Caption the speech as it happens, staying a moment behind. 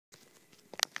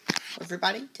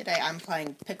Everybody, today I'm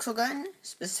playing Pixel Gun,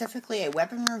 specifically a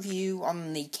weapon review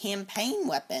on the campaign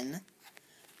weapon,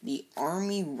 the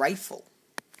Army Rifle.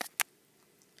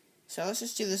 So let's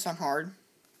just do this on hard.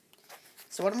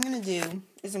 So what I'm going to do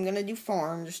is I'm going to do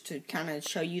farm just to kind of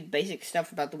show you the basic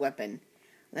stuff about the weapon.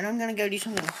 Then I'm going to go do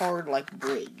something hard like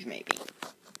bridge, maybe.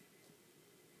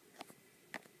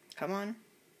 Come on.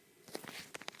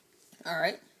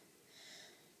 Alright.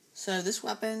 So this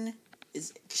weapon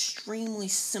is extremely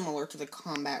similar to the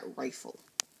combat rifle.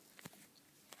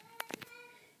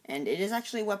 And it is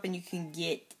actually a weapon you can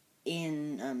get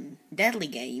in deadly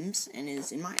games, and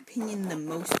is, in my opinion, the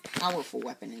most powerful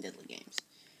weapon in deadly games.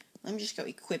 Let me just go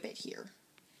equip it here,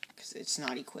 because it's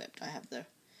not equipped. I have the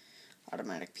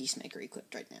automatic peacemaker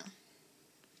equipped right now.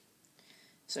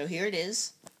 So here it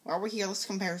is. While we're here, let's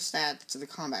compare stats to the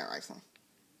combat rifle.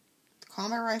 The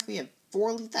combat rifle, you have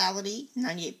 4 lethality,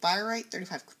 98 fire rate,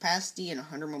 35 capacity, and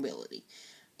 100 mobility.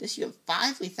 This you have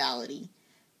 5 lethality,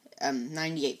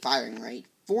 98 firing rate,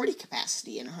 40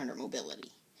 capacity, and 100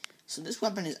 mobility. So this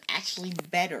weapon is actually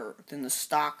better than the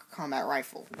stock combat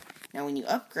rifle. Now when you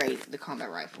upgrade the combat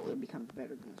rifle, it becomes better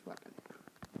than this weapon.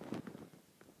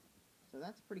 So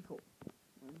that's pretty cool.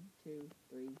 1, 2,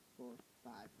 3, 4,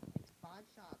 5. It's 5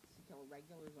 shots to kill a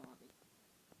regular zombie.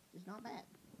 It's not bad.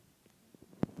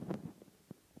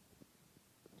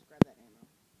 Let's grab that ammo.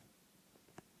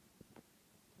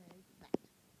 Take that.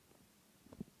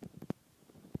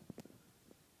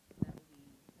 That will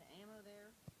be the ammo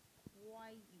there.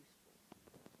 Quite useful.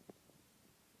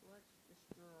 Let's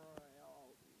destroy all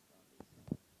these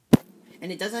zombies.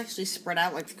 And it does actually spread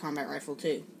out like the combat rifle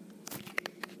too.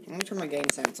 Let me turn my game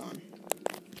sounds on.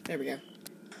 There we go.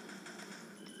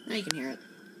 Now you can hear it.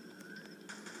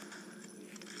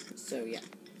 So yeah.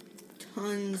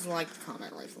 Tons like the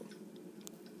combat rifle.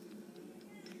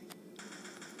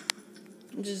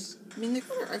 The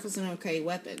combat rifle's an okay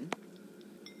weapon.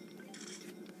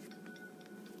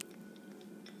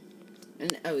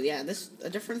 And, oh yeah, a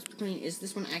difference between is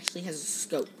this one actually has a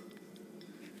scope.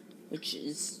 Which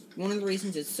is one of the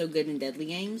reasons it's so good in deadly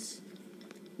games.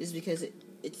 Is because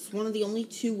it's one of the only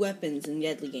 2 weapons in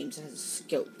deadly games that has a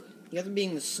scope. The other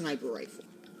being the sniper rifle.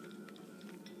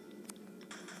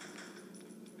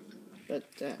 But,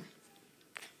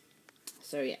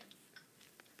 so yeah.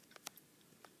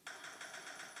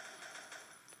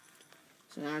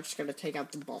 So now I just gotta take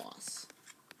out the boss.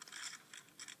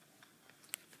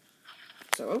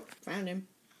 So, oh, found him.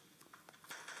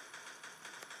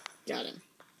 Got him.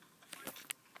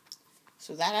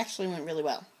 So that actually went really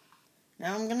well.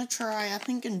 Now I'm gonna try, I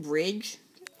think, in bridge,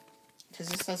 because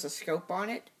this has a scope on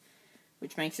it,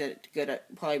 which makes it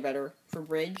probably better for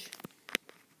bridge.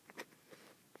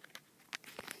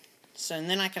 So, and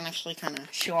then I can actually kind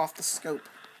of show off the scope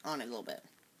on it a little bit.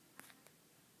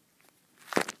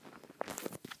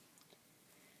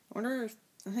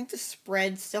 I think the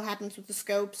spread still happens with the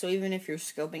scope, so even if you're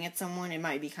scoping at someone, it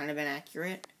might be kind of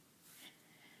inaccurate.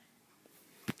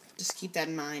 Just keep that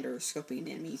in mind, or scoping an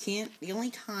enemy. The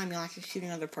only time you'll actually shoot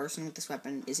another person with this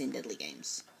weapon is in deadly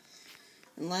games.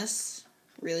 Unless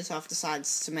Really Soft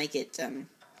decides to make it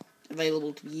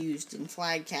available to be used in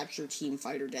flag capture, team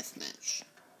fight, or deathmatch.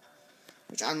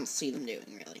 Which I don't see them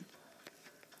doing, really.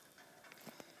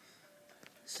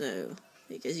 So,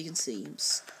 as you can see,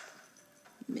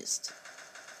 missed.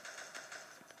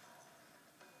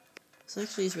 This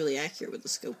actually is really accurate with the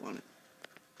scope on it.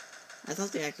 I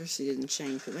thought the accuracy didn't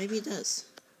change, but maybe it does.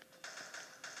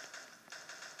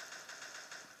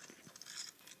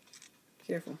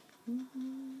 Careful.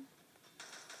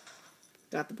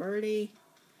 Got the birdie.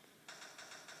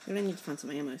 I'm gonna need to find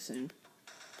some ammo soon.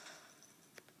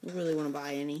 I really want to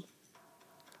buy any.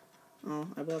 Oh,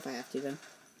 I will if I have to, though.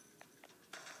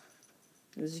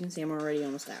 As you can see, I'm already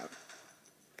almost out.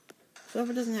 So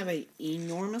it doesn't have an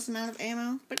enormous amount of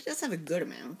ammo, but it does have a good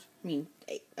amount. I mean,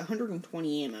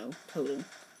 120 ammo total.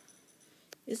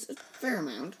 It's a fair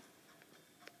amount.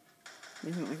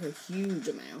 It's not like a huge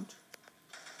amount.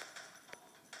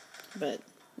 But,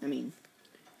 I mean,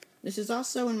 this is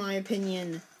also, in my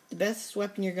opinion, the best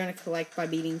weapon you're going to collect by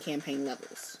beating campaign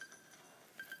levels.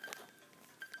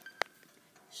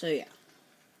 So, yeah.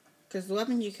 Because the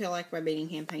weapons you collect by beating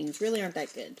campaigns really aren't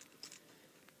that good.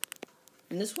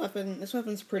 And this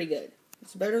weapon's pretty good.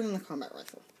 It's better than the combat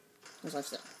rifle, as I've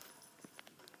said.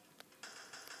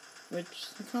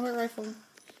 Which, the combat rifle,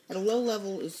 at a low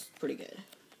level, is pretty good.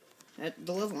 At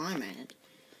the level I'm at,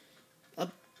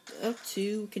 up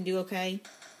to can do okay,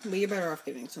 but you're better off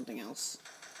getting something else.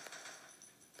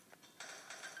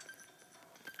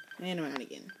 And I'm out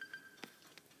again.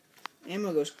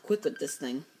 Ammo goes quick with this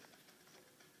thing.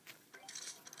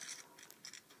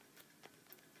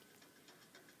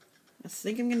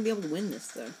 think I'm gonna be able to win this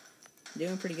though. I'm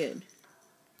doing pretty good.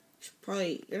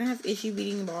 Probably gonna have issue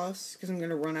beating the boss because I'm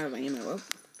gonna run out of ammo. Oh.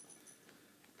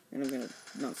 And I'm gonna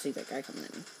not see that guy coming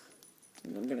at me.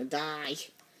 And I'm gonna die.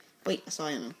 Wait, I saw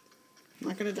ammo. I'm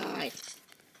not gonna die.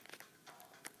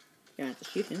 Gonna have to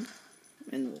shoot him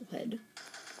in the little head.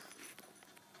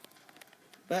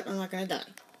 But I'm not gonna die.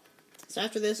 So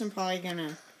after this, I'm probably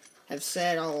gonna have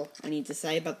said all I need to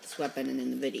say about this weapon and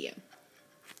in the video.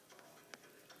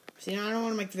 See, I don't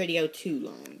want to make the video too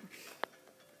long.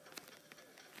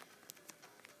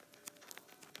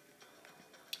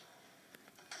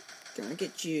 Gonna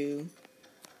get you.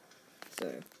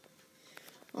 So,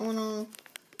 all in all,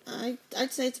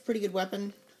 I'd say it's a pretty good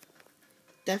weapon.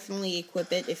 Definitely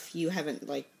equip it if you haven't,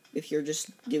 if you're just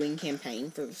doing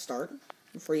campaign for the start,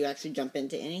 before you actually jump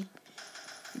into any.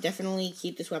 Definitely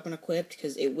keep this weapon equipped,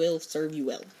 because it will serve you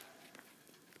well.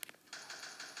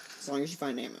 As long as you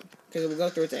find ammo. Because it will go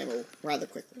through its ammo rather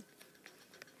quickly.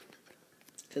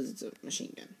 Because it's a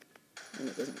machine gun. And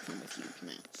it doesn't come with huge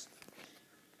amounts.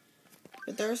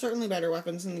 But there are certainly better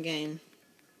weapons in the game.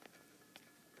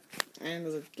 And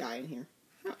there's a guy in here.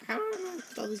 How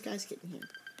did all these guys get in here?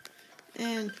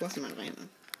 And plus I'm out of ammo.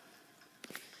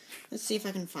 Let's see if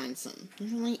I can find some.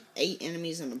 There's only 8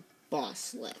 enemies and a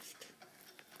boss left.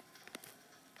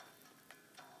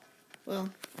 Well,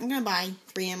 I'm gonna buy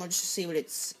 3 ammo just to see what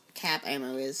its cap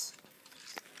ammo is.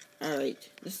 Alright,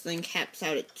 this thing caps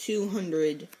out at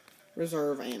 200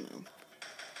 reserve ammo.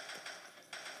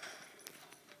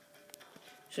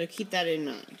 So keep that in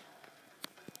mind.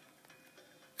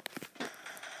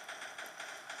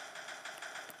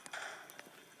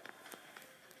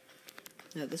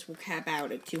 Now this will cap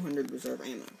out at 200 reserve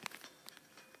ammo.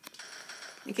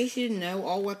 In case you didn't know,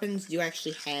 all weapons do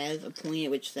actually have a point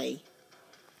at which they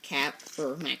cap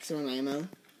for maximum ammo.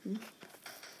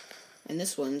 And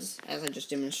this one's, as I just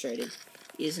demonstrated,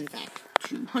 is in fact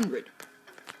 200.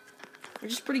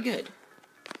 Which is pretty good.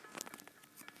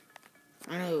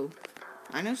 I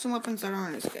know some weapons that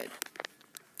aren't as good.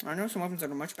 I know some weapons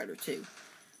that are much better too.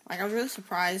 I was really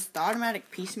surprised. The automatic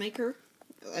Peacemaker,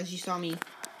 as you saw me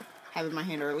have in my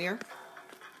hand earlier,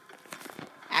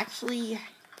 actually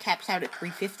caps out at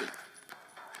 350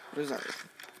 reserve.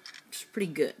 Which is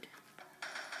pretty good.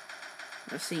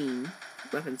 I've seen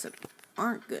weapons that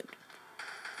aren't good.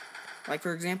 Like,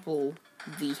 for example,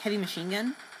 the heavy machine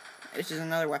gun, which is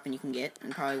another weapon you can get,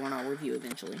 and probably one I'll review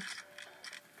eventually.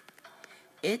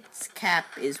 Its cap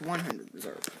is 100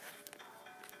 reserve,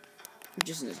 which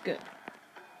isn't as good.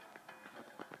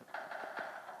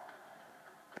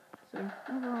 So,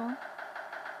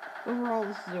 overall,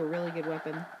 this is a really good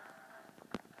weapon.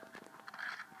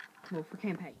 Well, for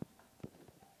campaign.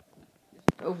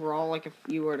 Overall, like, if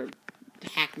you were to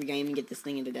hack the game and get this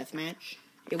thing into deathmatch,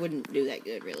 it wouldn't do that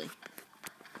good, really.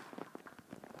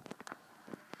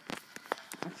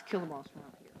 Let's kill the boss from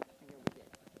up here. I think it'll be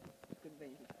dead. Good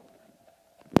vantage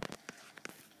point.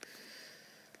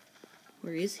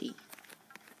 Where is he?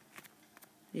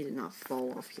 He did not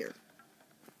fall off here.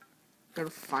 Gotta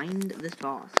find this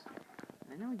boss.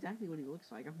 I know exactly what he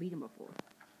looks like. I've beat him before.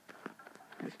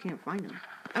 I just can't find him.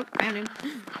 Oh, found him. How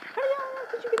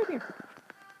did you get up here?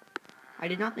 I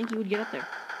did not think he would get up there.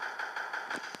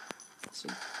 So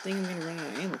I think I'm gonna run out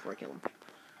of ammo before I kill him.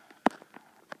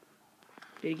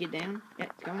 Did he get down? Yeah,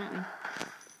 it's coming at me.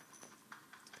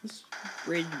 This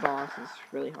bridge boss is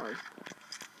really hard.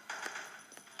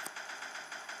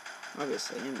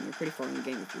 Obviously, I mean, you're pretty far in the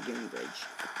game if you're doing bridge.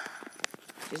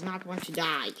 Does not want to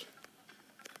die.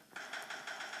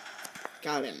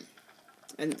 Got him.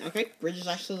 And, okay, bridge is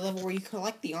actually the level where you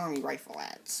collect the army rifle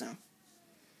at, so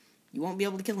you won't be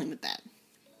able to kill him with that.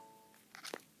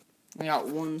 I got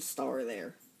 1 star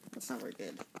there. That's not very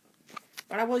good.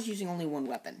 But I was using only 1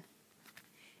 weapon.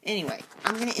 Anyway,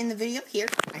 I'm going to end the video here.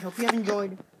 I hope you have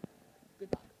enjoyed